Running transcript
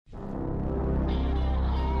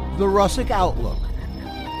The Russick Outlook.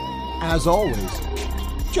 As always,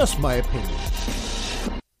 just my opinion.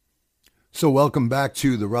 So welcome back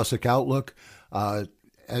to the Russick Outlook.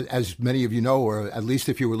 As many of you know, or at least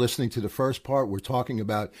if you were listening to the first part, we're talking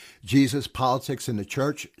about Jesus, politics, and the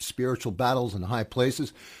church, spiritual battles in high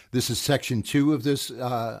places. This is section 2 of this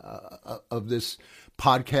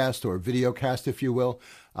podcast or videocast, if you will.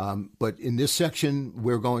 But in this section,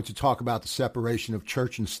 we're going to talk about the separation of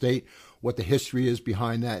church and state, what the history is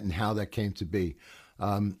behind that, and how that came to be.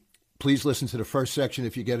 Please listen to the first section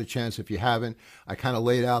if you get a chance. If you haven't, I kind of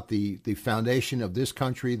laid out the foundation of this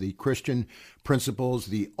country, the Christian principles,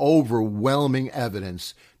 the overwhelming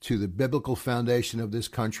evidence to the biblical foundation of this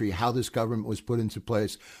country, how this government was put into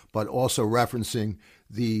place, but also referencing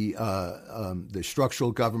the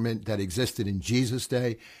structural government that existed in Jesus'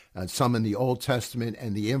 day, some in the Old Testament,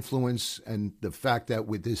 and the influence and the fact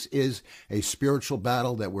that this is a spiritual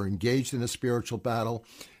battle, that we're engaged in a spiritual battle,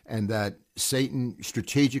 and that Satan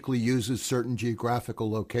strategically uses certain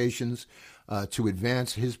geographical locations to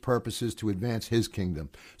advance his purposes, to advance his kingdom.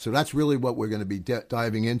 So that's really what we're going to be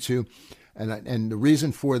diving into. And the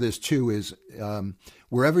reason for this, too, is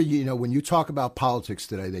wherever, when you talk about politics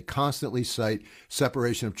today, they constantly cite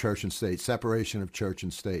separation of church and state, separation of church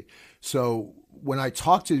and state. So when I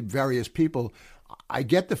talk to various people, I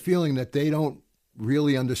get the feeling that they don't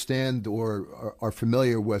really understand or are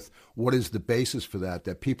familiar with what is the basis for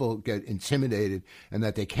that people get intimidated and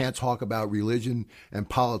that they can't talk about religion and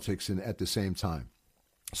politics at the same time.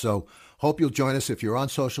 So hope you'll join us. If you're on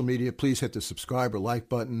social media, please hit the subscribe or like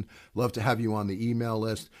button. Love to have you on the email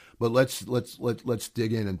list, but let's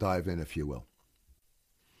dig in and dive in, if you will.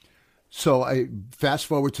 So I fast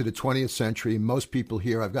forward to the 20th century. Most people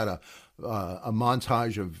here, I've got a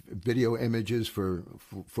montage of video images for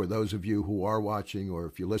those of you who are watching, or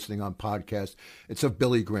if you're listening on podcast. It's of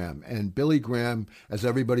Billy Graham. And Billy Graham, as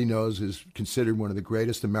everybody knows, is considered one of the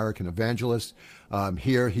greatest American evangelists.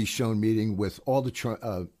 Here he's shown meeting with all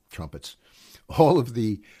the trumpets, all of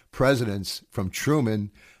the presidents from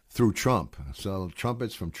Truman through Trump. So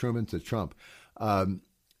trumpets from Truman to Trump.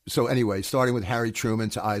 So anyway, starting with Harry Truman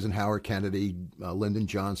to Eisenhower, Kennedy, Lyndon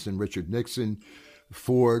Johnson, Richard Nixon,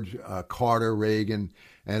 Ford, Carter, Reagan,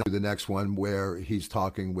 and the next one where he's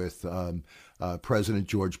talking with President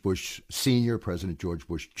George Bush Sr., President George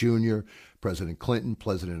Bush Jr., President Clinton,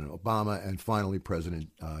 President Obama, and finally President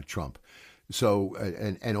Trump. So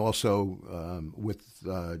and also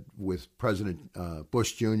with President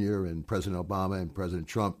Bush Jr. and President Obama and President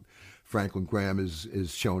Trump, Franklin Graham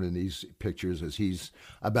is shown in these pictures as he's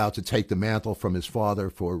about to take the mantle from his father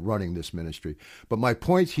for running this ministry. But my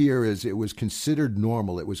point here is it was considered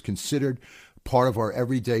normal. It was considered part of our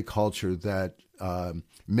everyday culture that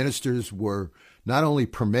ministers were not only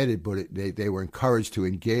permitted, but they were encouraged to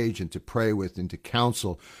engage and to pray with and to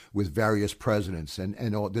counsel with various presidents.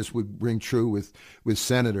 And all this would ring true with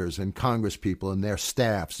senators and congresspeople and their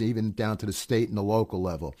staffs, even down to the state and the local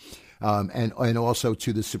level. And also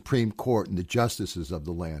to the Supreme Court and the justices of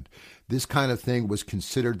the land. This kind of thing was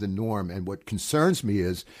considered the norm. And what concerns me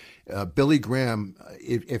is Billy Graham,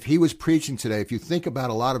 if he was preaching today, if you think about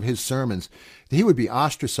a lot of his sermons, he would be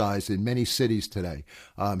ostracized in many cities today.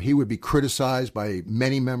 He would be criticized by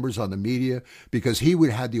many members on the media because he would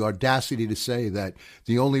have the audacity to say that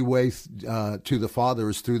the only way to the Father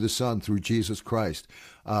is through the Son, through Jesus Christ.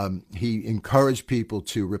 He encouraged people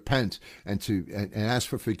to repent and ask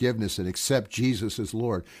for forgiveness and accept Jesus as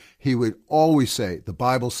Lord. He would always say, the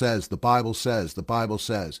Bible says, the Bible says, the Bible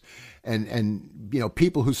says. And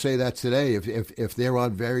people who say that today, if they're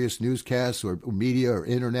on various newscasts or media or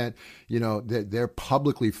internet, they're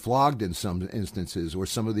publicly flogged in some instances, or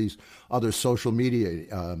some of these other social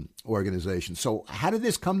media organizations. So how did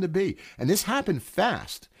this come to be? And this happened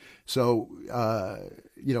fast. So, I'm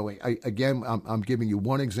giving you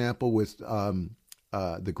one example with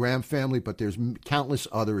the Graham family, but there's countless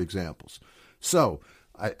other examples. So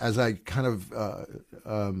as I kind of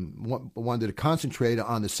wanted to concentrate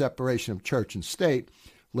on the separation of church and state,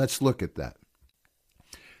 let's look at that.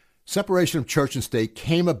 Separation of church and state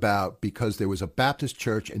came about because there was a Baptist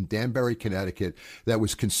church in Danbury, Connecticut that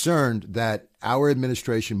was concerned that our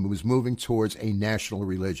administration was moving towards a national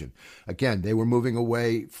religion. Again, they were moving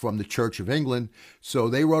away from the Church of England, so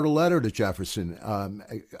they wrote a letter to Jefferson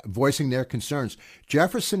voicing their concerns.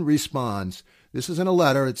 Jefferson responds. This isn't a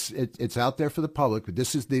letter, it's out there for the public, but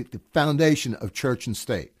this is the foundation of church and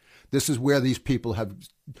state. This is where these people have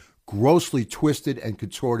grossly twisted and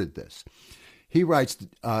contorted this. He writes,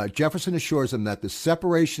 Jefferson assures them that the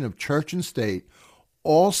separation of church and state,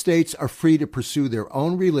 all states are free to pursue their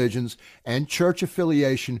own religions and church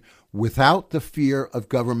affiliation without the fear of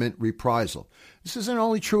government reprisal. This isn't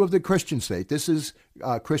only true of the Christian state. This is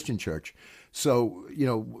Christian church. So,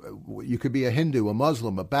 you could be a Hindu, a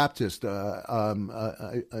Muslim, a Baptist, a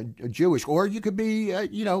Jewish, or you could be,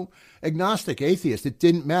 agnostic, atheist. It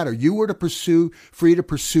didn't matter. You were free to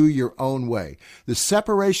pursue your own way. The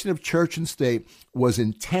separation of church and state was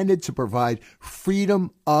intended to provide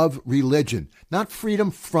freedom of religion, not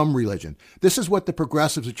freedom from religion. This is what the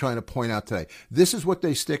progressives are trying to point out today. This is what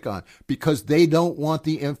they stick on because they don't want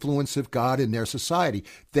the influence of God in their society.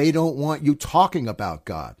 They don't want you talking about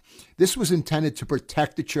God. This was intended to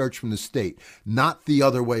protect the church from the state, not the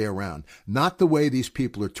other way around, not the way these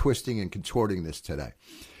people are twisting and contorting this today.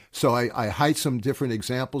 So I hide some different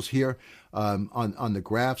examples here on the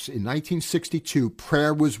graphs. In 1962,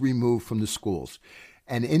 prayer was removed from the schools.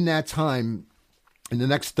 And in that time, in the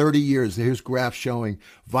next 30 years, here's graphs showing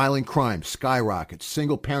violent crime skyrockets,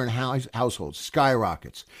 single-parent households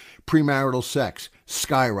skyrockets, premarital sex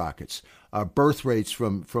skyrockets, birth rates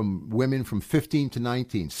from women from 15 to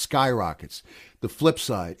 19 skyrockets. The flip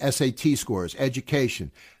side, SAT scores,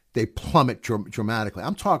 education, they plummet dramatically.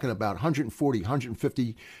 I'm talking about 140,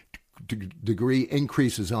 150 degree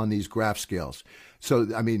increases on these graph scales. So,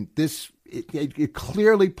 I mean, it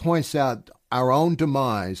clearly points out our own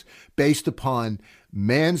demise based upon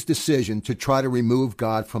man's decision to try to remove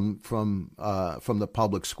God from the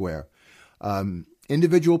public square.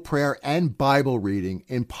 Individual prayer and Bible reading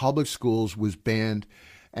in public schools was banned,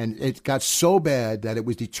 and it got so bad that it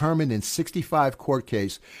was determined in 65 court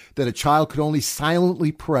case that a child could only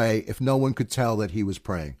silently pray if no one could tell that he was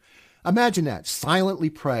praying. Imagine that, silently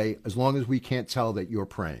pray as long as we can't tell that you're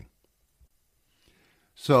praying.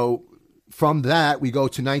 So from that, we go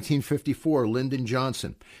to 1954, Lyndon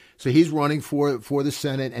Johnson. So he's running for the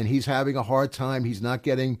Senate, and he's having a hard time. He's not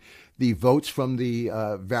getting the votes from the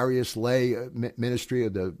various lay ministry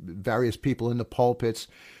of the various people in the pulpits.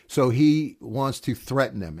 So he wants to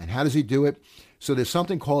threaten them. And how does he do it? So there's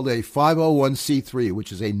something called a 501c3,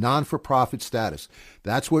 which is a non-for-profit status.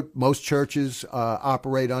 That's what most churches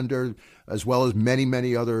operate under, as well as many,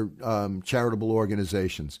 many other charitable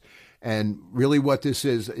organizations. And really what this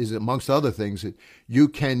is amongst other things, that you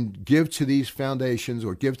can give to these foundations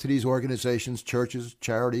or give to these organizations, churches,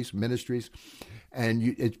 charities, ministries, and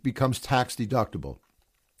it becomes tax deductible.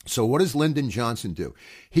 So what does Lyndon Johnson do?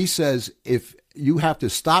 He says if you have to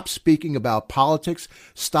stop speaking about politics,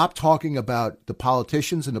 stop talking about the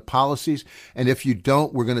politicians and the policies, and if you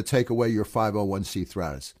don't, we're going to take away your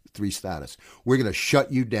 501c3 status. We're going to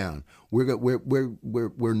shut you down.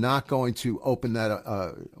 We're not going to open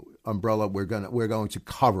that umbrella. We're going to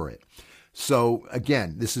cover it. So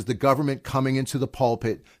again, this is the government coming into the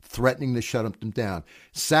pulpit, threatening to shut them down.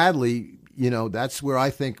 Sadly, that's where I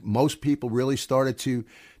think most people really started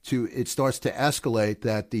it starts to escalate,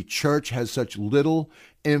 that the church has such little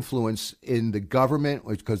influence in the government,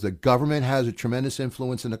 because the government has a tremendous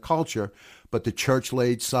influence in the culture, but the church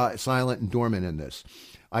laid silent and dormant in this.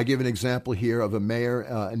 I give an example here of a mayor,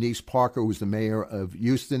 Annise Parker, who was the mayor of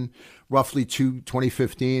Houston, roughly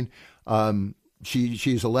 2015.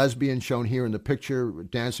 She's a lesbian, shown here in the picture,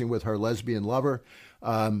 dancing with her lesbian lover,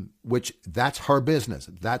 which that's her business.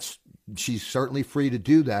 She's certainly free to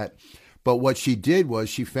do that. But what she did was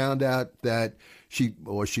she found out that she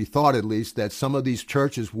thought at least that some of these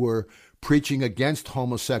churches were preaching against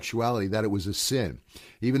homosexuality, that it was a sin.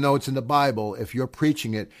 Even though it's in the Bible, if you're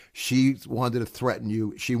preaching it, she wanted to threaten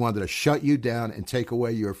you. She wanted to shut you down and take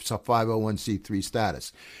away your 501c3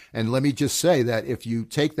 status. And let me just say that if you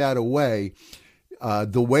take that away,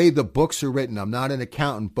 the way the books are written, I'm not an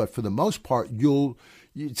accountant, but for the most part,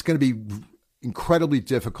 it's going to be incredibly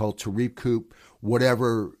difficult to recoup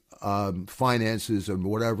whatever finances and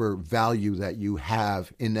whatever value that you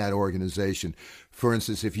have in that organization. For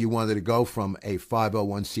instance, if you wanted to go from a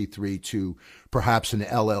 501c3 to perhaps an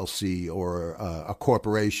LLC or a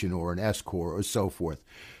corporation or an S-corp or so forth.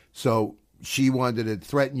 So she wanted to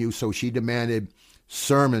threaten you, so she demanded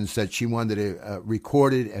sermons that she wanted to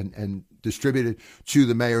recorded and distributed to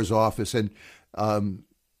the mayor's office. And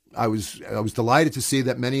I was delighted to see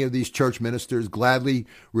that many of these church ministers gladly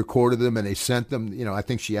recorded them, and they sent them. I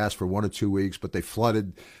think she asked for 1 or 2 weeks, but they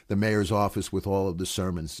flooded the mayor's office with all of the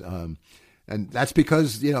sermons. And that's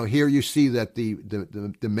because, here you see that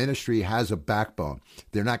the ministry has a backbone.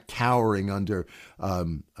 They're not cowering under,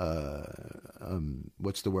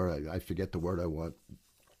 what's the word? I forget the word I want.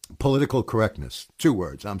 Political correctness. 2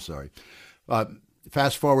 words. I'm sorry.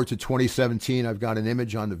 Fast forward to 2017, I've got an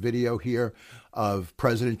image on the video here of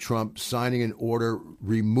President Trump signing an order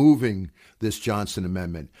removing this Johnson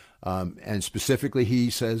Amendment. And specifically, he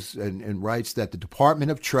says and writes that the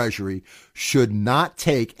Department of Treasury should not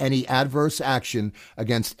take any adverse action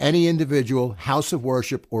against any individual, house of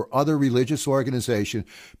worship, or other religious organization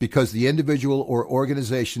because the individual or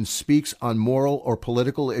organization speaks on moral or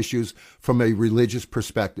political issues from a religious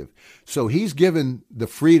perspective. So he's given the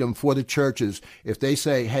freedom for the churches if they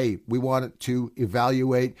say, hey, we want to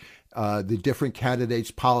evaluate the different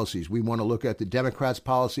candidates' policies. We want to look at the Democrats'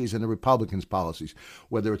 policies and the Republicans' policies,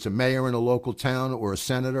 whether it's a mayor in a local town or a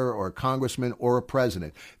senator or a congressman or a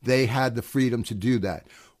president. They had the freedom to do that.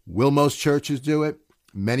 Will most churches do it?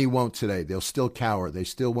 Many won't today. They'll still cower. They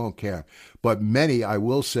still won't care. But many, I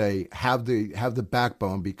will say, have the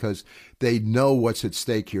backbone because they know what's at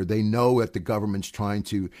stake here. They know that the government's trying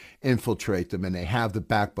to infiltrate them, and they have the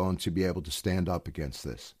backbone to be able to stand up against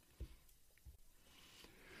this.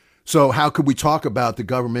 So how could we talk about the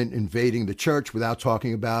government invading the church without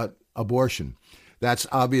talking about abortion? That's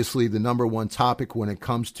obviously the number one topic when it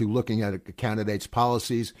comes to looking at a candidate's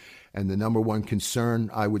policies, and the number one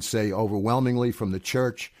concern, I would say, overwhelmingly from the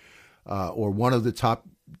church, or one of the top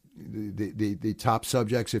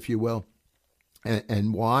subjects, if you will.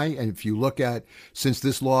 And why? And if you look at, since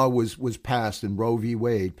this law was passed in Roe v.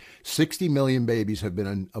 Wade, 60 million babies have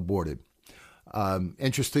been aborted.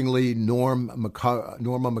 Interestingly, Norma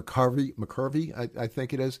McCurvey, I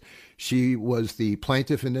think it is, she was the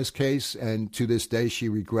plaintiff in this case, and to this day she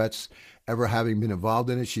regrets ever having been involved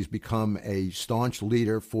in it. She's become a staunch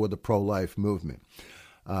leader for the pro-life movement.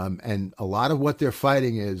 And a lot of what they're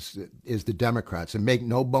fighting is the Democrats, and make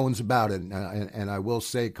no bones about it. And I will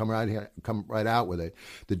say, come right out with it.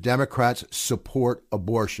 The Democrats support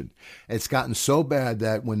abortion. It's gotten so bad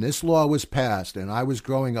that when this law was passed and I was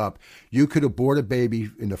growing up, you could abort a baby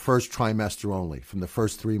in the first trimester only, from the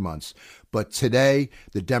first 3 months. But today,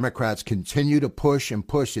 the Democrats continue to push and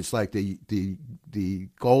push. It's like the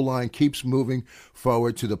goal line keeps moving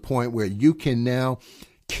forward to the point where you can now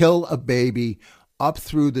kill a baby up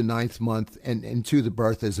through the 9th month and into the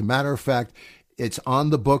birth. As a matter of fact, it's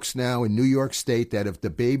on the books now in New York State that if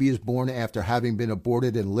the baby is born after having been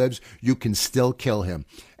aborted and lives, you can still kill him.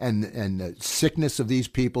 And the sickness of these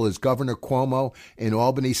people is Governor Cuomo in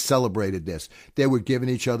Albany celebrated this. They were giving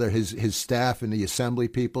each other, his staff and the assembly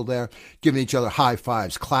people there, giving each other high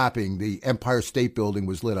fives, clapping. The Empire State Building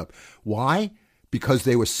was lit up. Why? Because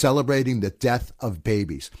they were celebrating the death of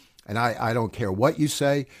babies. And I don't care what you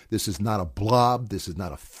say. This is not a blob. This is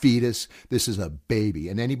not a fetus. This is a baby.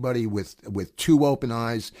 And anybody with two open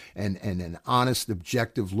eyes and an honest,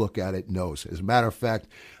 objective look at it knows. As a matter of fact,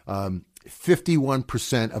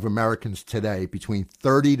 51% of Americans today, between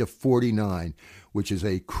 30 to 49, which is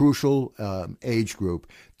a crucial age group,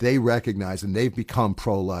 they recognize and they've become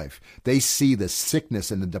pro-life. They see the sickness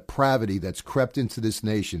and the depravity that's crept into this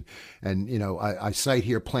nation. And, you know, I cite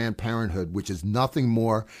here Planned Parenthood, which is nothing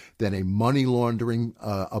more than a money laundering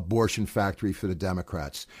abortion factory for the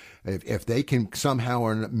Democrats. If they can somehow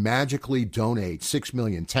or magically donate $6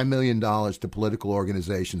 million, $10 million to political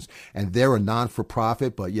organizations, and they're a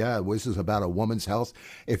non-for-profit, but yeah, this is about a woman's health.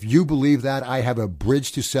 If you believe that, I have a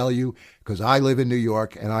bridge to sell you, because I live in New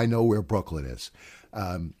York and I know where Brooklyn is.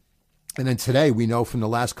 And then today, we know from the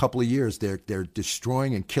last couple of years, they're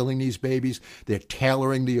destroying and killing these babies. They're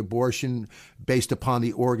tailoring the abortion based upon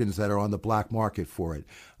the organs that are on the black market for it.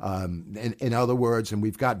 In other words, and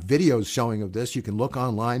we've got videos showing of this. You can look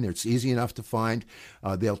online. It's easy enough to find.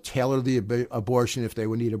 They'll tailor the abortion if they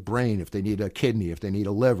would need a brain, if they need a kidney, if they need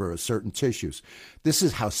a liver, or certain tissues. This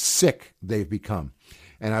is how sick they've become.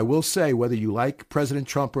 And I will say, whether you like President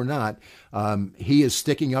Trump or not, he is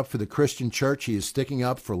sticking up for the Christian church. He is sticking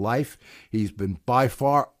up for life. He's been by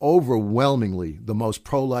far overwhelmingly the most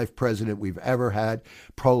pro-life president we've ever had.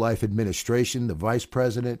 Pro-life administration, the vice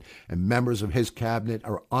president, and members of his cabinet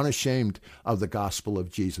are unashamed of the gospel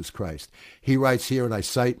of Jesus Christ. He writes here, and I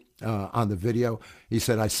cite on the video, he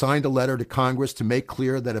said, "I signed a letter to Congress to make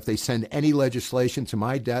clear that if they send any legislation to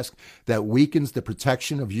my desk that weakens the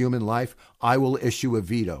protection of human life, I will issue a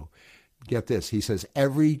veto." Get this. He says,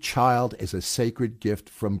 every child is a sacred gift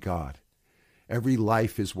from God. Every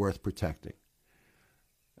life is worth protecting.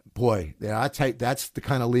 Boy, I tell you, that's the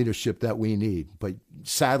kind of leadership that we need. But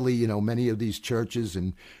sadly, you know, many of these churches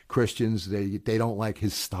and Christians, they don't like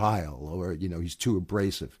his style, or, you know, he's too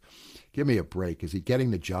abrasive. Give me a break. Is he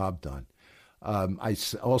getting the job done? I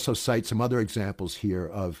also cite some other examples here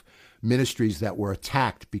of ministries that were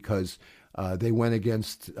attacked because they went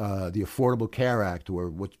against the Affordable Care Act, or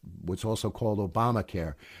what's also called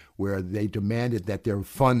Obamacare, where they demanded that their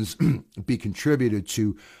funds be contributed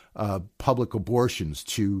to public abortions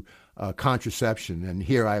to contraception. And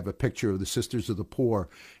here I have a picture of the Sisters of the Poor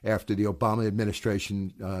after the Obama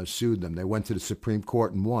administration sued them. They went to the Supreme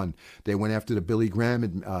Court and won. They went after the Billy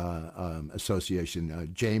Graham Association,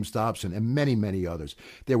 James Dobson, and many, many others.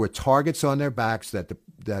 There were targets on their backs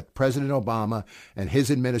that President Obama and his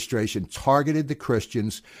administration targeted the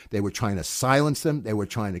Christians. They were trying to silence them. They were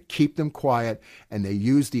trying to keep them quiet, and they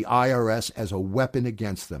used the IRS as a weapon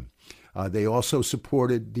against them. They also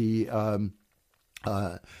supported the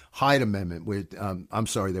Hyde Amendment.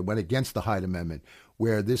 They went against the Hyde Amendment,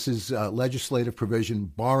 where this is legislative provision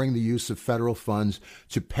barring the use of federal funds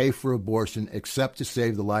to pay for abortion except to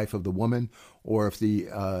save the life of the woman or if the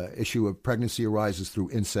issue of pregnancy arises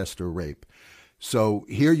through incest or rape. So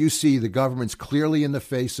here you see the government's clearly in the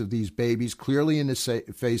face of these babies, clearly in the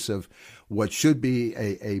face of what should be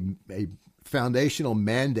a foundational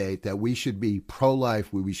mandate that we should be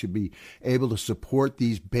pro-life, we should be able to support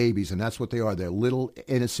these babies, and that's what they are. They're little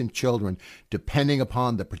innocent children depending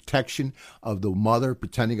upon the protection of the mother,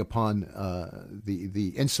 depending upon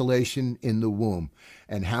the insulation in the womb,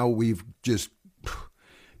 and how we've just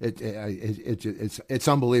it's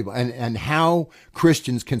unbelievable, and how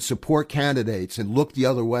Christians can support candidates and look the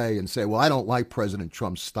other way and say, well, I don't like President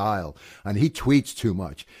Trump's style and he tweets too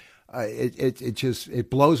much. It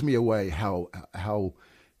blows me away how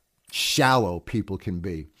shallow people can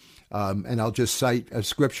be. And I'll just cite a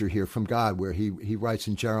scripture here from God where he writes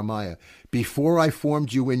in Jeremiah, before I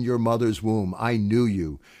formed you in your mother's womb, I knew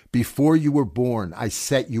you. Before you were born, I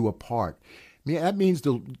set you apart. I mean, that means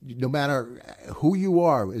no matter who you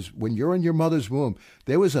are, is when you're in your mother's womb,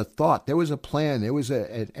 there was a thought, there was a plan, there was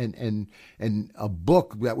a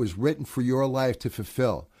book that was written for your life to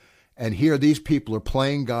fulfill. And here these people are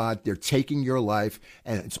playing God, they're taking your life,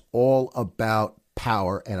 and it's all about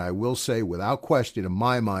power. And I will say, without question, in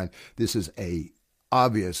my mind, this is a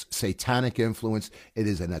obvious satanic influence. It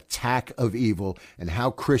is an attack of evil, and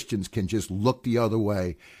how Christians can just look the other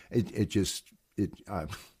way.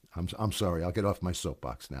 I'm sorry, I'll get off my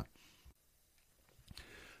soapbox now.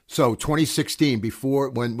 So 2016,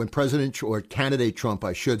 when President or candidate Trump,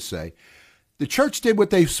 I should say, the church did what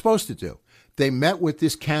they were supposed to do. They met with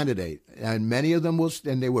this candidate, and many of them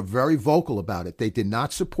and they were very vocal about it. They did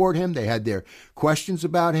not support him. They had their questions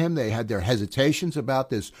about him. They had their hesitations about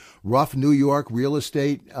this rough New York real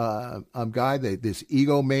estate guy, this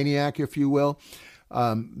egomaniac, if you will.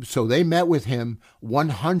 So they met with him,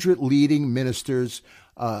 100 leading ministers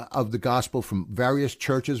of the gospel from various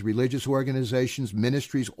churches, religious organizations,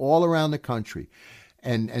 ministries all around the country.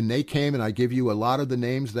 And they came, and I give you a lot of the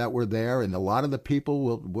names that were there, and a lot of the people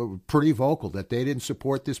were pretty vocal that they didn't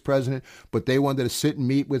support this president, but they wanted to sit and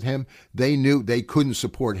meet with him. They knew they couldn't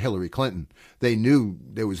support Hillary Clinton. They knew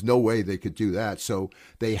there was no way they could do that. So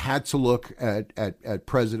they had to look at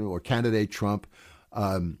President or candidate Trump.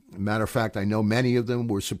 Matter of fact, I know many of them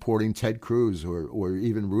were supporting Ted Cruz or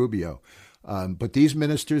even Rubio. But these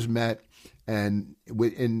ministers met, and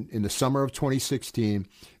in the summer of 2016,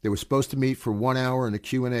 they were supposed to meet for 1 hour in a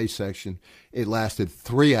Q&A section. It lasted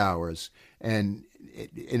 3 hours. And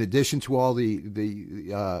in addition to all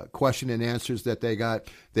the question and answers that they got,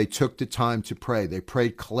 they took the time to pray. They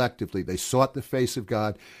prayed collectively. They sought the face of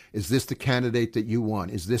God. Is this the candidate that you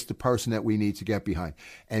want? Is this the person that we need to get behind?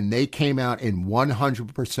 And they came out in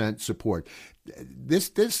 100% support.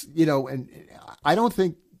 And I don't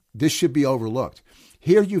think this should be overlooked.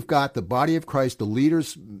 Here you've got the body of Christ, the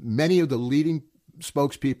leaders, many of the leading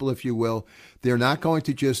spokespeople, if you will. They're not going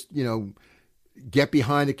to just, get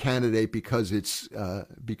behind a candidate because it's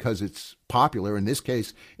popular. In this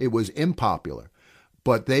case, it was impopular.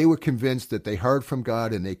 But they were convinced that they heard from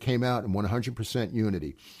God, and they came out in 100%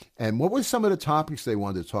 unity. And what were some of the topics they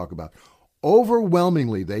wanted to talk about?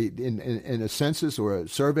 Overwhelmingly, they in a census or a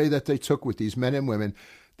survey that they took with these men and women,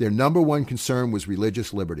 their number one concern was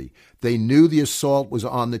religious liberty. They knew the assault was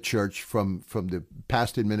on the church from the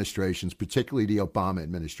past administrations, particularly the Obama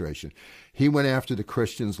administration. He went after the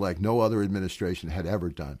Christians like no other administration had ever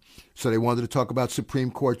done. So they wanted to talk about Supreme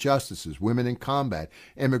Court justices, women in combat,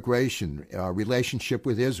 immigration, relationship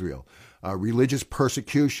with Israel, religious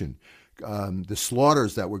persecution, the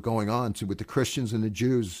slaughters that were going on with the Christians and the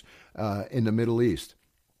Jews in the Middle East.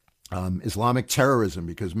 Islamic terrorism,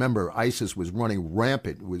 because remember, ISIS was running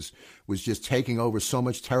rampant, was just taking over so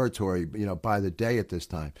much territory, by the day at this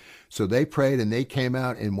time. So they prayed, and they came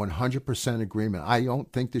out in 100% agreement. I don't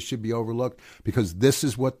think this should be overlooked, because this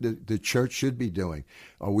is what the church should be doing.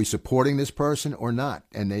 Are we supporting this person or not?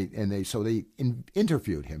 And they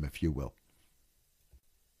interviewed him, if you will.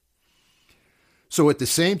 So at the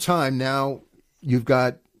same time, now you've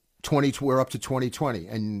got we're up to 2020,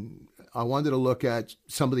 and I wanted to look at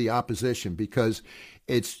some of the opposition because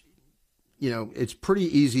it's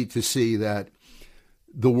pretty easy to see that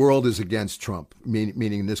the world is against Trump,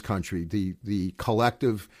 meaning in this country, the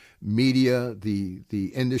collective media,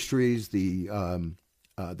 the industries, the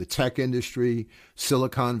tech industry,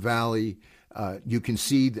 Silicon Valley. You can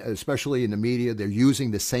see, especially in the media, they're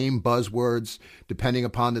using the same buzzwords depending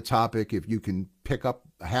upon the topic. If you can pick up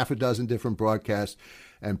half a dozen different broadcasts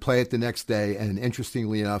and play it the next day, and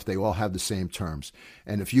interestingly enough, they all have the same terms.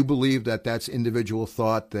 And if you believe that that's individual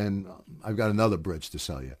thought, then I've got another bridge to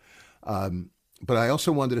sell you. But I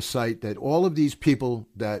also wanted to cite that all of these people,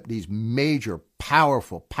 that these major,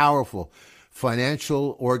 powerful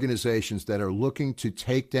financial organizations that are looking to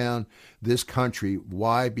take down this country.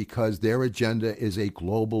 Why? Because their agenda is a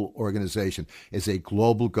global organization, is a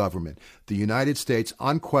global government. The United States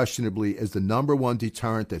unquestionably is the number one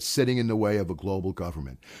deterrent that's sitting in the way of a global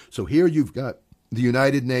government. So here you've got the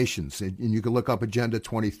United Nations, and you can look up Agenda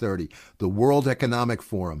 2030, the World Economic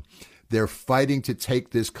Forum. They're fighting to take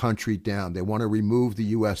this country down. They want to remove the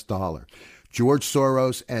U.S. dollar. George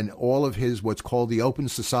Soros and all of his what's called the Open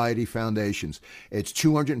Society Foundations. It's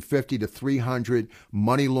 250 to 300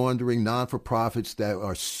 money laundering non-for-profits that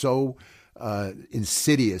are so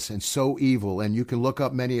insidious and so evil. And you can look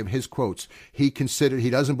up many of his quotes. He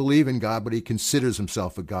doesn't believe in God, but he considers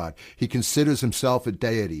himself a God. He considers himself a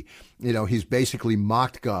deity. He's basically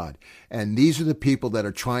mocked God. And these are the people that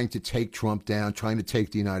are trying to take Trump down, trying to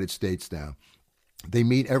take the United States down. They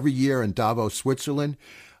meet every year in Davos, Switzerland.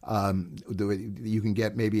 You can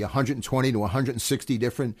get maybe 120 to 160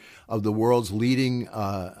 different of the world's leading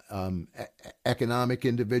economic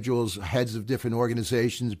individuals, heads of different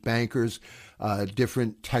organizations, bankers,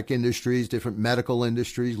 different tech industries, different medical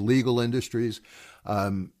industries, legal industries.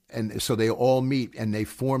 And so they all meet and they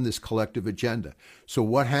form this collective agenda. So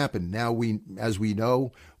what happened? Now as we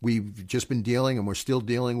know, we've just been dealing and we're still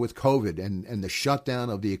dealing with COVID and the shutdown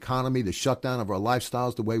of the economy, the shutdown of our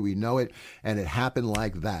lifestyles the way we know it. And it happened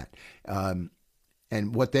like that.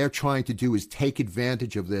 And what they're trying to do is take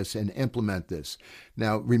advantage of this and implement this.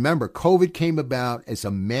 Now, remember, COVID came about as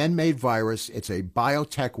a man-made virus. It's a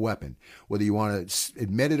biotech weapon. Whether you want to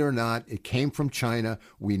admit it or not, it came from China.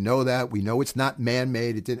 We know that. We know it's not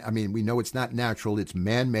man-made. We know it's not natural. It's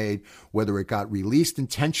man-made. Whether it got released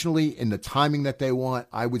intentionally in the timing that they want,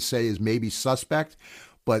 I would say is maybe suspect.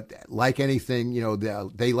 But like anything,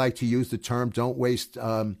 they like to use the term, don't waste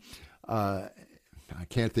I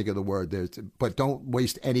can't think of the word there, but don't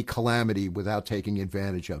waste any calamity without taking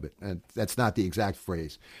advantage of it. And that's not the exact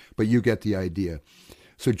phrase, but you get the idea.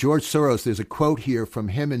 So George Soros, there's a quote here from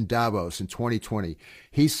him in Davos in 2020.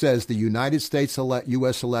 He says the United States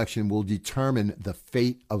U.S. election will determine the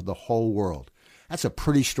fate of the whole world. That's a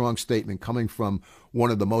pretty strong statement coming from one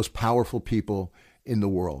of the most powerful people in the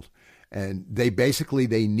world. And they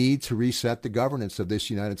need to reset the governance of this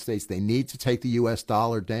United States. They need to take the U.S.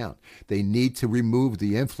 dollar down. They need to remove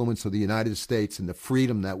the influence of the United States and the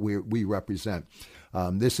freedom that we represent.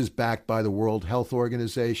 This is backed by the World Health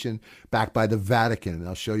Organization, backed by the Vatican, and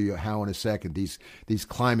I'll show you how in a second, these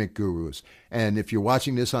climate gurus. And if you're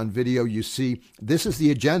watching this on video, you see this is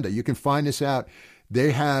the agenda. You can find this out.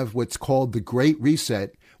 They have what's called the Great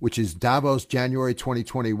Reset, which is Davos, January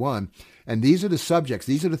 2021. And these are the subjects.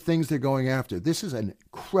 These are the things they're going after. This is an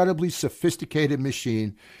incredibly sophisticated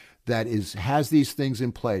machine that has these things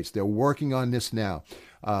in place. They're working on this now.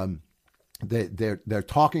 They're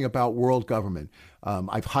talking about world government.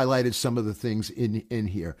 I've highlighted some of the things in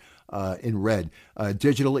here in red.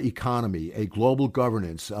 Digital economy, a global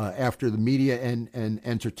governance. After the media and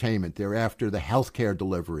entertainment, they're after the healthcare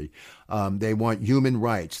delivery. They want human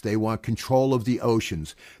rights. They want control of the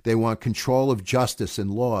oceans. They want control of justice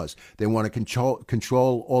and laws. They want to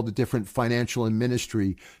control all the different financial and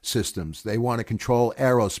ministry systems. They want to control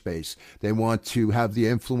aerospace. They want to have the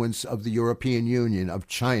influence of the European Union, of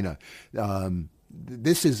China.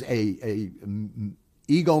 This is a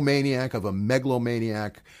egomaniac of a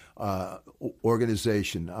megalomaniac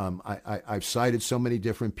organization. I've cited so many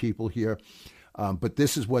different people here, but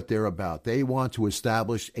this is what they're about. They want to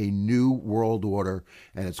establish a new world order,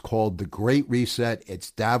 and it's called the Great Reset.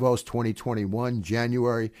 It's Davos 2021,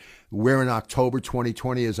 January. We're in October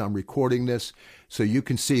 2020 as I'm recording this, so you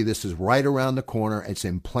can see this is right around the corner. It's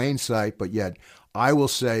in plain sight, but yet I will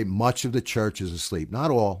say much of the church is asleep.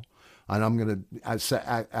 Not all. And I'm going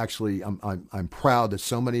to actually, I'm proud that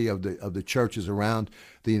so many of the churches around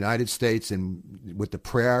the United States, and with the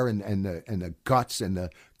prayer and the guts and the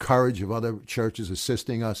courage of other churches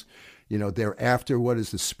assisting us, they're after what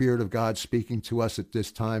is the Spirit of God speaking to us at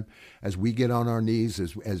this time, as we get on our knees,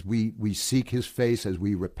 as we seek his face, as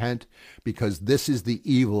we repent, because this is the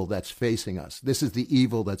evil that's facing us. This is the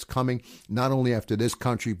evil that's coming not only after this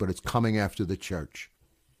country, but it's coming after the church.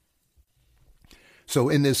 So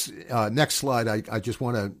in this next slide, I just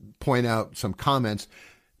want to point out some comments.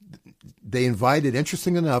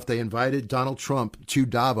 Interesting enough, they invited Donald Trump to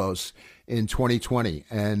Davos in 2020,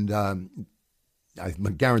 and I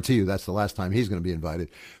guarantee you that's the last time he's going to be invited.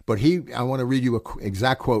 But I want to read you an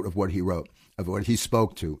exact quote of what he wrote, of what he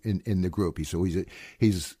spoke to in the group. He's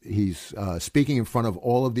speaking in front of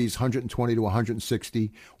all of these 120 to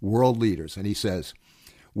 160 world leaders, and he says,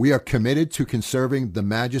 "We are committed to conserving the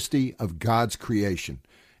majesty of God's creation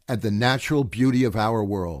and the natural beauty of our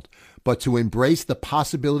world. But to embrace the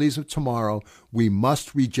possibilities of tomorrow, we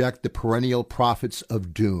must reject the perennial prophets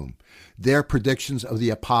of doom, their predictions of the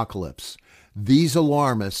apocalypse. These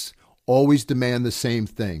alarmists always demand the same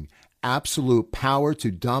thing: absolute power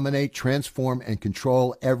to dominate, transform, and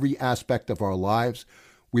control every aspect of our lives.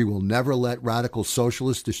 We will never let radical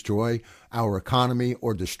socialists destroy our economy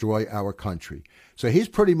or destroy our country." So he's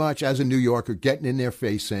pretty much, as a New Yorker, getting in their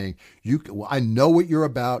face saying, I know what you're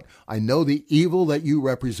about. I know the evil that you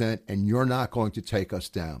represent, and you're not going to take us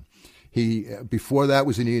down. He, before that,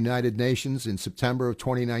 was in the United Nations in September of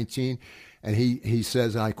 2019. And he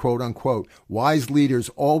says, and I quote unquote, "Wise leaders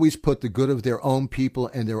always put the good of their own people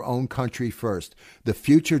and their own country first. The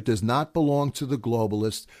future does not belong to the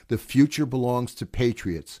globalists. The future belongs to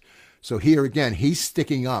patriots." So here again, he's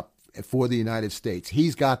sticking up for the United States.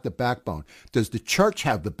 He's got the backbone. Does the church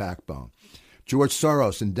have the backbone? George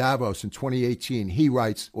Soros in Davos in 2018, he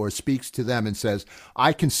writes or speaks to them and says,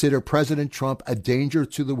 "I consider President Trump a danger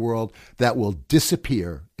to the world that will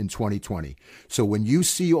disappear in 2020. So when you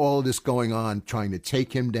see all of this going on, trying to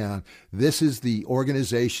take him down, this is the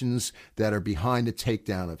organizations that are behind the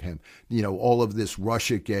takedown of him. All of this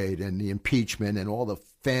Russiagate and the impeachment and all the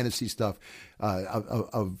fantasy stuff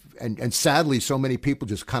and sadly, so many people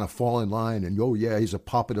just kind of fall in line and, oh yeah, he's a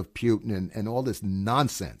puppet of Putin and all this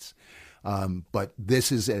nonsense. But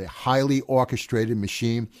this is a highly orchestrated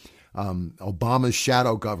machine. Obama's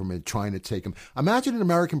shadow government trying to take him. Imagine an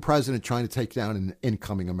American president trying to take down an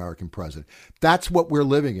incoming American president. That's what we're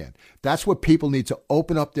living in. That's what people need to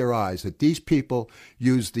open up their eyes, that these people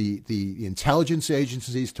use the intelligence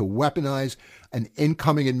agencies to weaponize an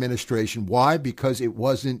incoming administration. Why? Because it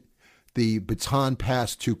wasn't the baton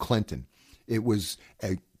passed to Clinton. It was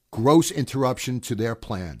a gross interruption to their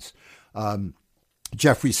plans.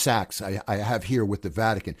 Jeffrey Sachs, I have here with the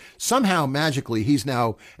Vatican. Somehow, magically, he's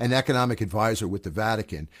now an economic advisor with the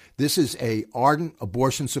Vatican. This is a ardent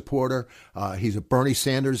abortion supporter. He's a Bernie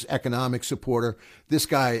Sanders economic supporter. This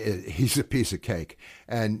guy, he's a piece of cake.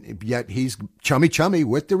 And yet he's chummy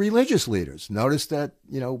with the religious leaders. Notice that,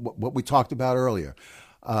 what we talked about earlier.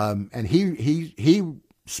 And he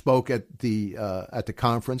spoke at the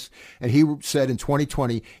conference, and he said in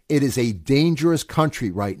 2020, "It is a dangerous country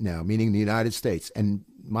right now," meaning the United States. And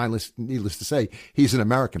needless to say, he's an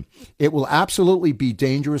American. "It will absolutely be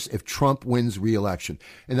dangerous if Trump wins re-election."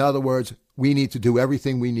 In other words, we need to do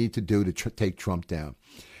everything we need to do to take Trump down.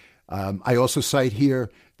 I also cite here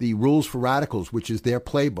the Rules for Radicals, which is their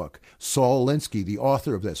playbook. Saul Alinsky, the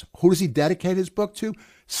author of this. Who does he dedicate his book to?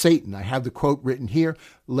 Satan. I have the quote written here,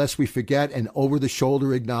 lest we forget, an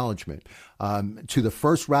over-the-shoulder acknowledgement to the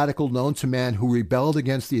first radical known to man who rebelled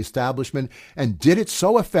against the establishment and did it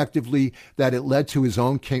so effectively that it led to his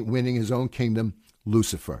own winning his own kingdom,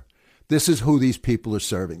 Lucifer. This is who these people are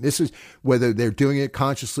serving. This is whether they're doing it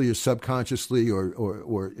consciously or subconsciously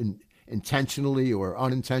or intentionally or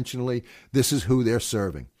unintentionally. This is who they're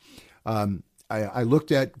serving. I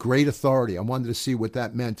looked at great authority. I wanted to see what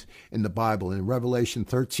that meant in the Bible. In Revelation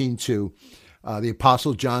 13:2, the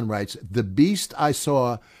Apostle John writes, "The beast I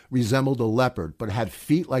saw resembled a leopard, but had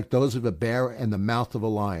feet like those of a bear and the mouth of a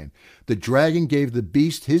lion. The dragon gave the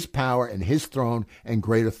beast his power and his throne and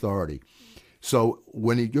great authority." So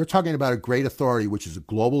when you're talking about a great authority, which is a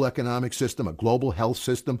global economic system, a global health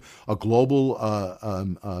system, a global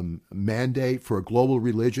mandate for a global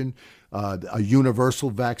religion, a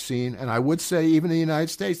universal vaccine, and I would say even in the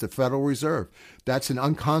United States, the Federal Reserve, that's an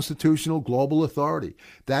unconstitutional global authority.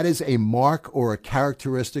 That is a mark or a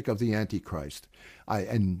characteristic of the Antichrist.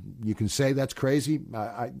 And you can say that's crazy.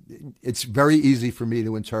 It's very easy for me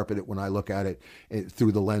to interpret it when I look at it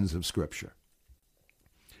through the lens of Scripture.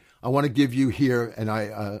 I want to give you here, and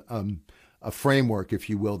a framework, if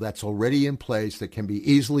you will, that's already in place that can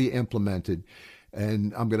be easily implemented.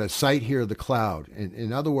 And I'm going to cite here the cloud.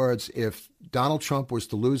 In other words, if Donald Trump was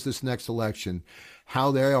to lose this next election,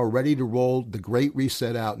 how they are ready to roll the Great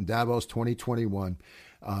Reset out in Davos 2021.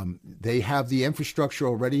 They have the infrastructure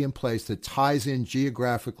already in place that ties in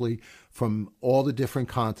geographically from all the different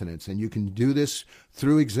continents. And you can do this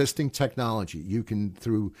through existing technology. You can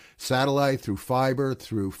through satellite, through fiber,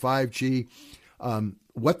 through 5G.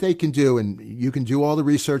 What they can do, and you can do all the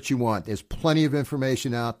research you want. There's plenty of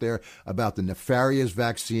information out there about the nefarious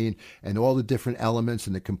vaccine and all the different elements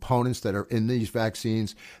and the components that are in these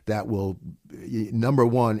vaccines that will, number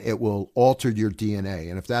one, it will alter your DNA.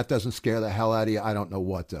 And if that doesn't scare the hell out of you, I don't know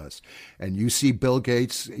what does. And you see Bill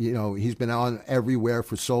Gates, he's been on everywhere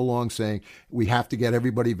for so long saying we have to get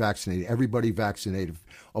everybody vaccinated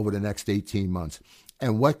over the next 18 months.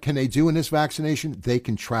 And what can they do in this vaccination? They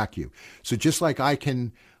can track you. So just like I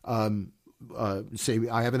can say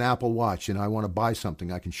I have an Apple Watch and I want to buy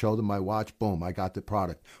something, I can show them my watch, boom, I got the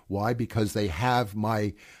product. Why? Because they have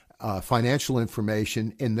my financial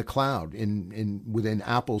information in the cloud, within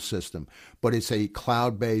Apple's system. But it's a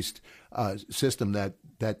cloud-based system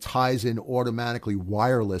that ties in automatically,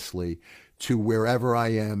 wirelessly, to wherever I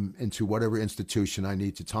am and to whatever institution I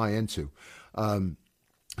need to tie into.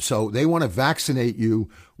 So they want to vaccinate you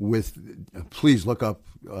with, please look up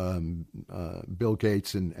Bill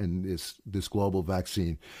Gates and this global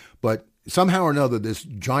vaccine. But somehow or another, this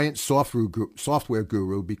giant software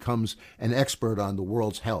guru becomes an expert on the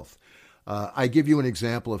world's health. I give you an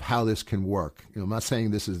example of how this can work. I'm not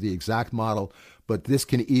saying this is the exact model, but this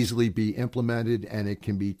can easily be implemented and it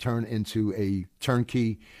can be turned into a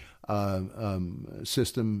turnkey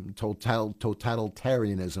system,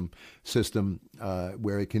 totalitarianism system,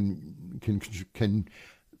 where it can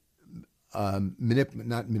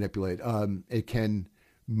not manipulate. It can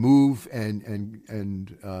move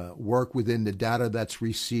and work within the data that's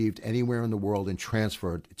received anywhere in the world and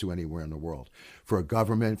transfer it to anywhere in the world, for a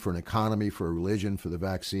government, for an economy, for a religion, for the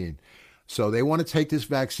vaccine. So they want to take this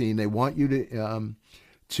vaccine. They want you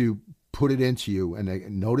to put it into you. And they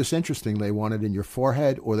notice, interesting, they want it in your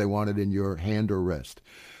forehead or they want it in your hand or wrist.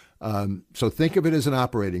 So think of it as an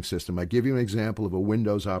operating system. I give you an example of a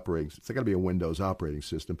Windows operating system. It's not going to be a Windows operating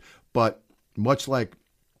system, but much like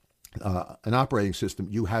an operating system,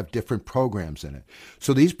 you have different programs in it.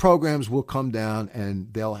 So these programs will come down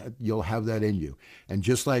and you'll have that in you. And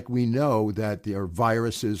just like we know that there are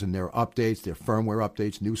viruses and there are updates, there are firmware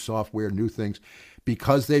updates, new software, new things,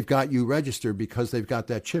 because they've got you registered, because they've got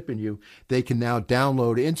that chip in you, they can now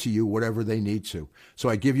download into you whatever they need to. So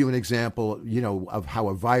I give you an example, of how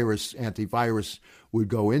a antivirus would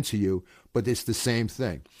go into you, but it's the same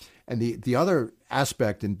thing. And the other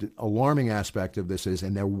aspect and alarming aspect of this is,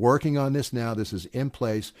 and they're working on this now, this is in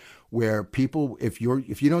place, where people, if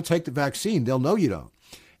you don't take the vaccine, they'll know you don't.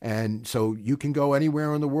 And so you can go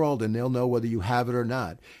anywhere in the world and they'll know whether you have it or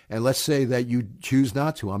not. And let's say that you choose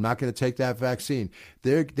not to. I'm not going to take that vaccine.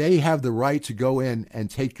 They have the right to go in and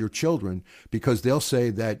take your children because they'll say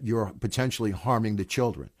that you're potentially harming the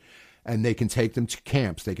children. And they can take them to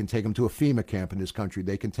camps. They can take them to a FEMA camp in this country.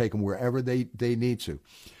 They can take them wherever they need to.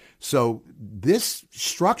 So this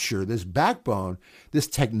structure, this backbone, this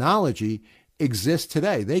technology exists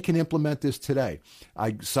today. They can implement this today.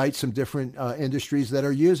 I cite some different industries that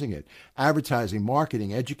are using it: advertising,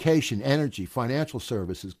 marketing, education, energy, financial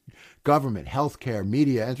services, government, healthcare,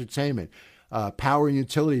 media, entertainment, power and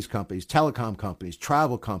utilities companies, telecom companies,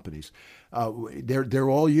 travel companies. They're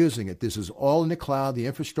all using it. This is all in the cloud. The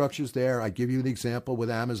infrastructure's there. I give you an example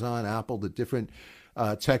with Amazon, Apple, the different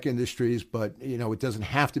tech industries, but it doesn't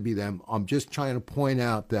have to be them. I'm just trying to point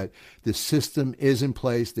out that the system is in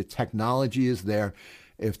place, the technology is there.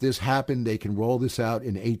 If this happened, they can roll this out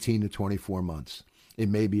in 18 to 24 months. It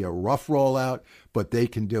may be a rough rollout, but they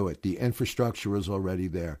can do it. The infrastructure is already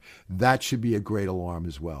there. That should be a great alarm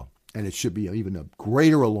as well. And it should be even a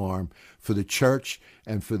greater alarm for the church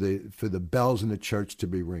and for the bells in the church to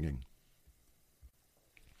be ringing.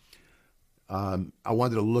 I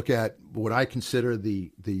wanted to look at what I consider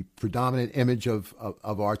the predominant image of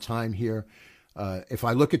our time here. If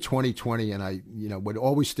I look at 2020, and what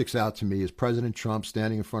always sticks out to me is President Trump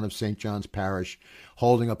standing in front of St. John's Parish,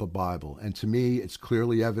 holding up a Bible. And to me, it's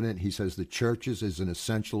clearly evident. He says the churches is an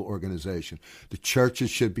essential organization. The churches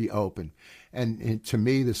should be open. And to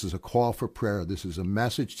me, this is a call for prayer. This is a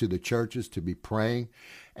message to the churches to be praying.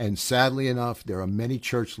 And sadly enough, there are many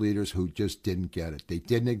church leaders who just didn't get it. They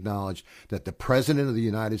didn't acknowledge that the President of the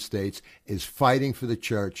United States is fighting for the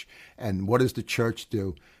church. And what does the church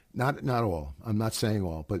do? Not all. I'm not saying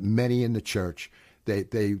all, but many in the church.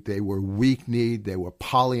 They were weak-kneed. They were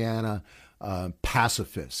Pollyanna.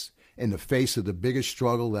 pacifists in the face of the biggest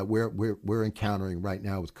struggle that we're encountering right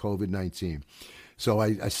now with COVID-19. So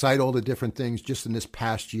I cite all the different things just in this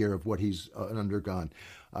past year of what he's undergone.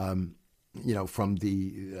 From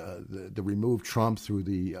the remove Trump through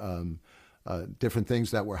the different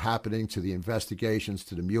things that were happening to the investigations,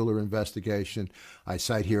 to the Mueller investigation. I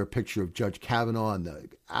cite here a picture of Judge Kavanaugh and the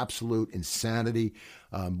absolute insanity.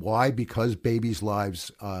 Why? Because babies'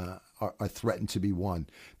 lives are threatened to be won.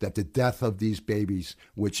 That the death of these babies,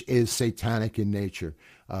 which is satanic in nature,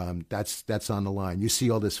 that's on the line. You see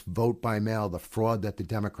all this vote by mail, the fraud that the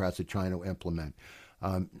Democrats are trying to implement.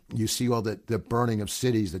 You see all the burning of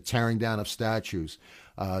cities, the tearing down of statues,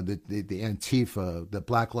 the Antifa, the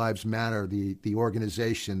Black Lives Matter, the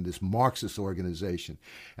organization, this Marxist organization.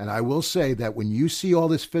 And I will say that when you see all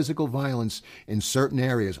this physical violence in certain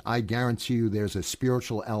areas, I guarantee you there's a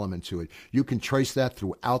spiritual element to it. You can trace that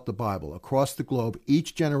throughout the Bible. Across the globe,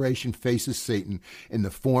 each generation faces Satan in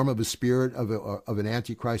the form of a spirit of an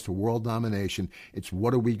antichrist or world domination. It's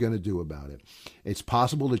what are we going to do about it? It's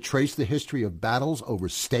possible to trace the history of battles over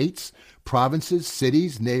states, provinces,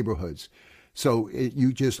 cities, neighborhoods. So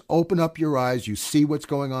you just open up your eyes, you see what's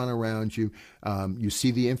going on around you. You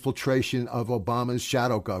see the infiltration of Obama's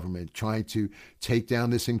shadow government trying to take down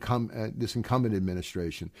this incumbent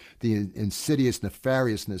administration, the insidious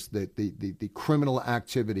nefariousness, the criminal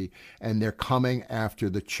activity, and they're coming after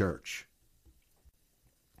the church.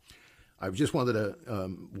 I just wanted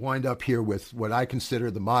to wind up here with what I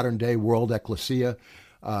consider the modern day world ecclesia.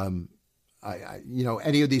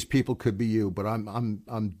 Any of these people could be you, but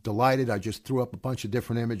I'm delighted. I just threw up a bunch of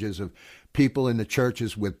different images of people in the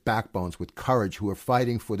churches with backbones, with courage, who are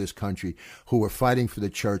fighting for this country, who are fighting for the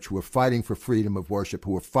church, who are fighting for freedom of worship,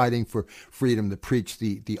 who are fighting for freedom to preach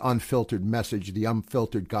the unfiltered message, the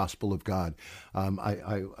unfiltered gospel of God.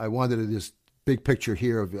 I wanted to this big picture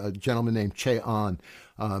here of a gentleman named Che Ahn.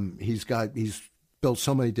 He's built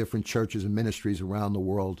so many different churches and ministries around the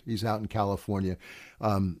world. He's out in California.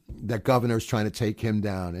 That governor's trying to take him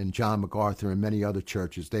down, and John MacArthur and many other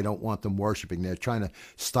churches. They don't want them worshiping. They're trying to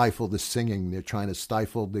stifle the singing. They're trying to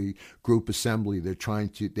stifle the group assembly.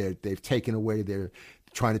 They've taken away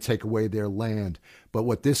trying to take away their land. But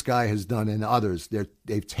what this guy has done, and others,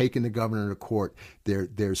 they've taken the governor to court.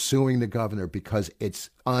 They're suing the governor because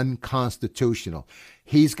it's unconstitutional.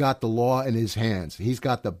 He's got the law in his hands. He's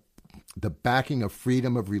got the backing of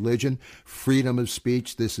freedom of religion, freedom of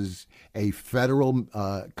speech. This is a federal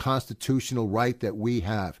constitutional right that we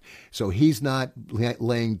have. So he's not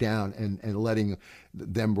laying down and letting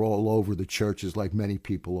them roll over the churches like many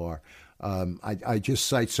people are. I just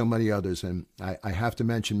cite so many others, and I have to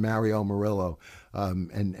mention Mario Murillo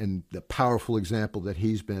and the powerful example that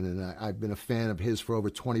he's been. And I've been a fan of his for over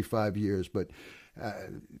 25 years, but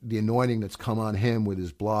the anointing that's come on him with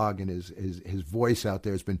his blog and his voice out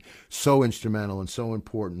there has been so instrumental and so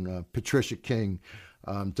important. Patricia King,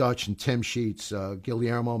 Dutch and Tim Sheets,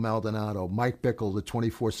 Guillermo Maldonado, Mike Bickle, the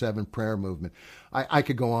 24/7 prayer movement. I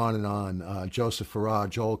could go on and on. Joseph Farah,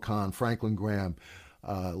 Joel Kahn, Franklin Graham,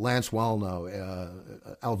 Lance Wallnau,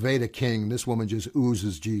 Alveda King. This woman just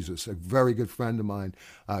oozes Jesus. A very good friend of mine,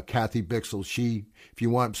 Kathy Bixel. If you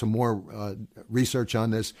want some more research on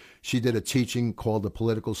this, she did a teaching called The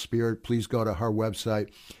Political Spirit. Please go to her website.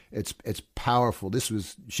 It's powerful.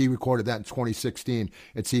 She recorded that in 2016.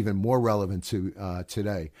 It's even more relevant to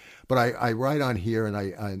today. But I write on here, and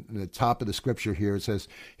in the top of the scripture here, it says,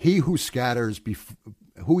 He who scatters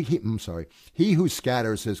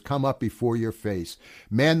has come up before your face.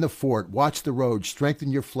 Man the fort, watch the road,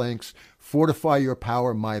 strengthen your flanks, fortify your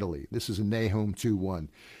power mightily. This is in Nahum 2:1.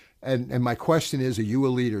 And my question is, are you a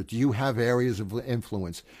leader? Do you have areas of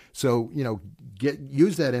influence? So,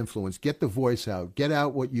 use that influence, get the voice out, get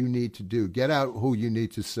out what you need to do, get out who you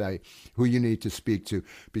need to say, who you need to speak to.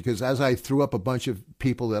 Because as I threw up a bunch of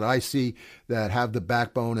people that I see that have the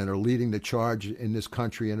backbone and are leading the charge in this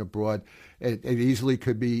country and abroad, it easily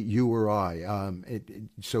could be you or I.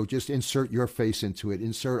 So just insert your face into it,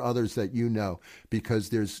 insert others that you know,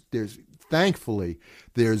 because thankfully,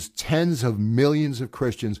 there's tens of millions of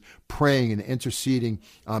Christians praying and interceding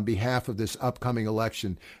on behalf of this upcoming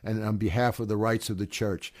election and on behalf of the rights of the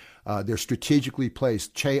church. They're strategically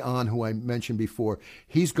placed. Che Ahn, who I mentioned before,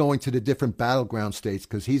 he's going to the different battleground states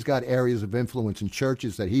because he's got areas of influence and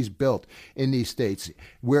churches that he's built in these states.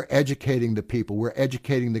 We're educating the people. We're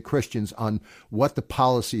educating the Christians on what the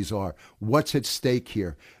policies are, what's at stake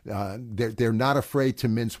here. They're not afraid to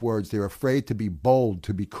mince words. They're afraid to be bold,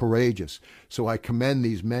 to be courageous. So I commend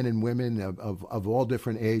these men and women of all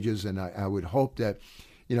different ages, and I would hope that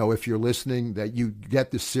if you're listening, that you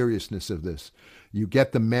get the seriousness of this. You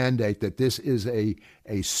get the mandate that this is a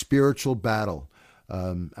spiritual battle.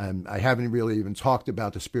 And I haven't really even talked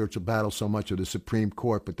about the spiritual battle so much of the Supreme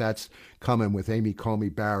Court, but that's coming with Amy Coney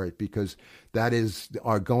Barrett, because that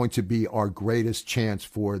are going to be our greatest chance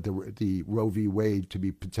for the Roe v. Wade to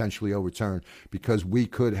be potentially overturned, because we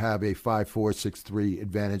could have a 5-4, 6-3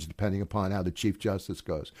 advantage depending upon how the Chief Justice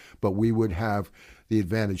goes. But we would have the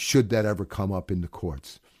advantage should that ever come up in the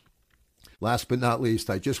courts. Last but not least,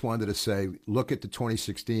 I just wanted to say, look at the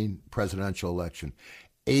 2016 presidential election.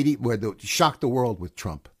 Shocked the world with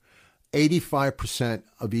Trump. 85%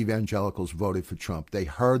 of evangelicals voted for Trump. They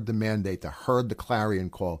heard the mandate. They heard the clarion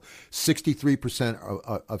call.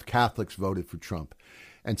 63% of Catholics voted for Trump.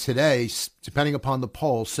 And today, depending upon the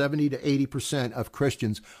poll, 70 to 80% of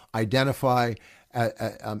Christians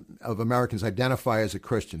of Americans identify as a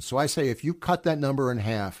Christian. So I say, if you cut that number in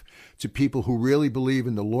half to people who really believe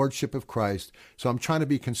in the Lordship of Christ, so I'm trying to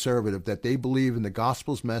be conservative, that they believe in the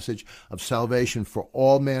gospel's message of salvation for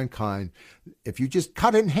all mankind, if you just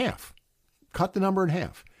cut it in half, cut the number in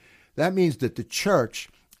half, that means that the church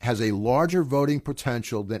has a larger voting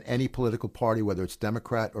potential than any political party, whether it's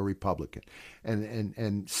Democrat or Republican.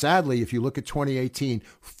 And sadly, if you look at 2018,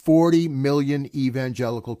 40 million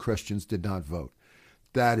evangelical Christians did not vote.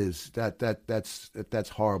 That's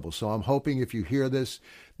horrible. So I'm hoping, if you hear this,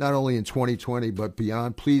 not only in 2020 but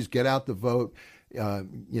beyond, please get out the vote,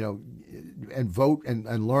 and vote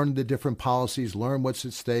and learn the different policies, learn what's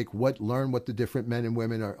at stake, learn what the different men and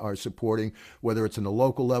women are supporting, whether it's in the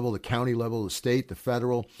local level, the county level, the state, the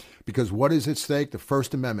federal. Because what is at stake? The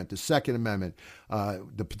First Amendment, the Second Amendment,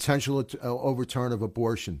 the potential overturn of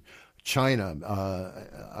abortion, China,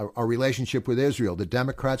 our relationship with Israel. The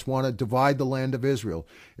Democrats want to divide the land of Israel.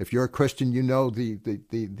 If you're a Christian, you know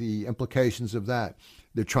the implications of that.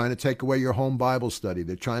 They're trying to take away your home Bible study.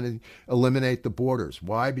 They're trying to eliminate the borders.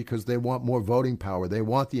 Why? Because they want more voting power. They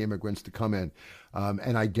want the immigrants to come in.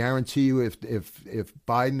 And I guarantee you, if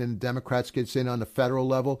Biden and Democrats gets in on the federal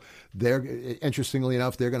level, interestingly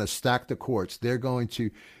enough, they're going to stack the courts. They're going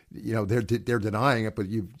to, they're denying it, but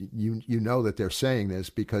you know that they're saying this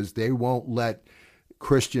because they won't let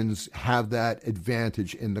Christians have that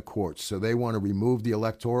advantage in the courts. So they want to remove the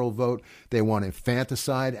electoral vote. They want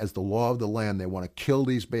infanticide as the law of the land. They want to kill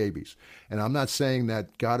these babies. And I'm not saying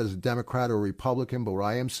that God is a Democrat or a Republican, but what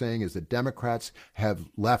I am saying is that Democrats have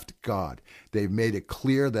left God. They've made it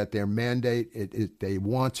clear that their mandate, they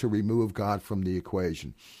want to remove God from the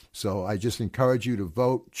equation. So I just encourage you to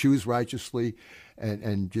vote, choose righteously,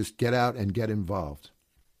 and just get out and get involved.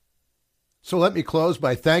 So let me close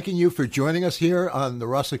by thanking you for joining us here on the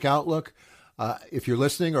Russick Outlook. If you're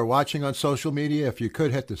listening or watching on social media, if you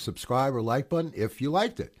could hit the subscribe or like button if you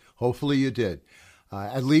liked it. Hopefully you did.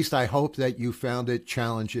 At least I hope that you found it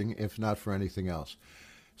challenging, if not for anything else.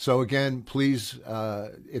 So again, please,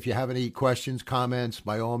 if you have any questions, comments,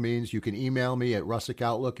 by all means, you can email me at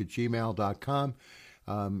russickoutlook@gmail.com.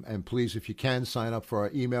 And please, if you can, sign up for our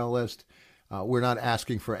email list. We're not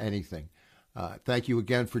asking for anything. Thank you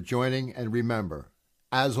again for joining, and remember,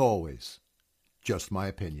 as always, just my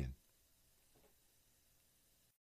opinion.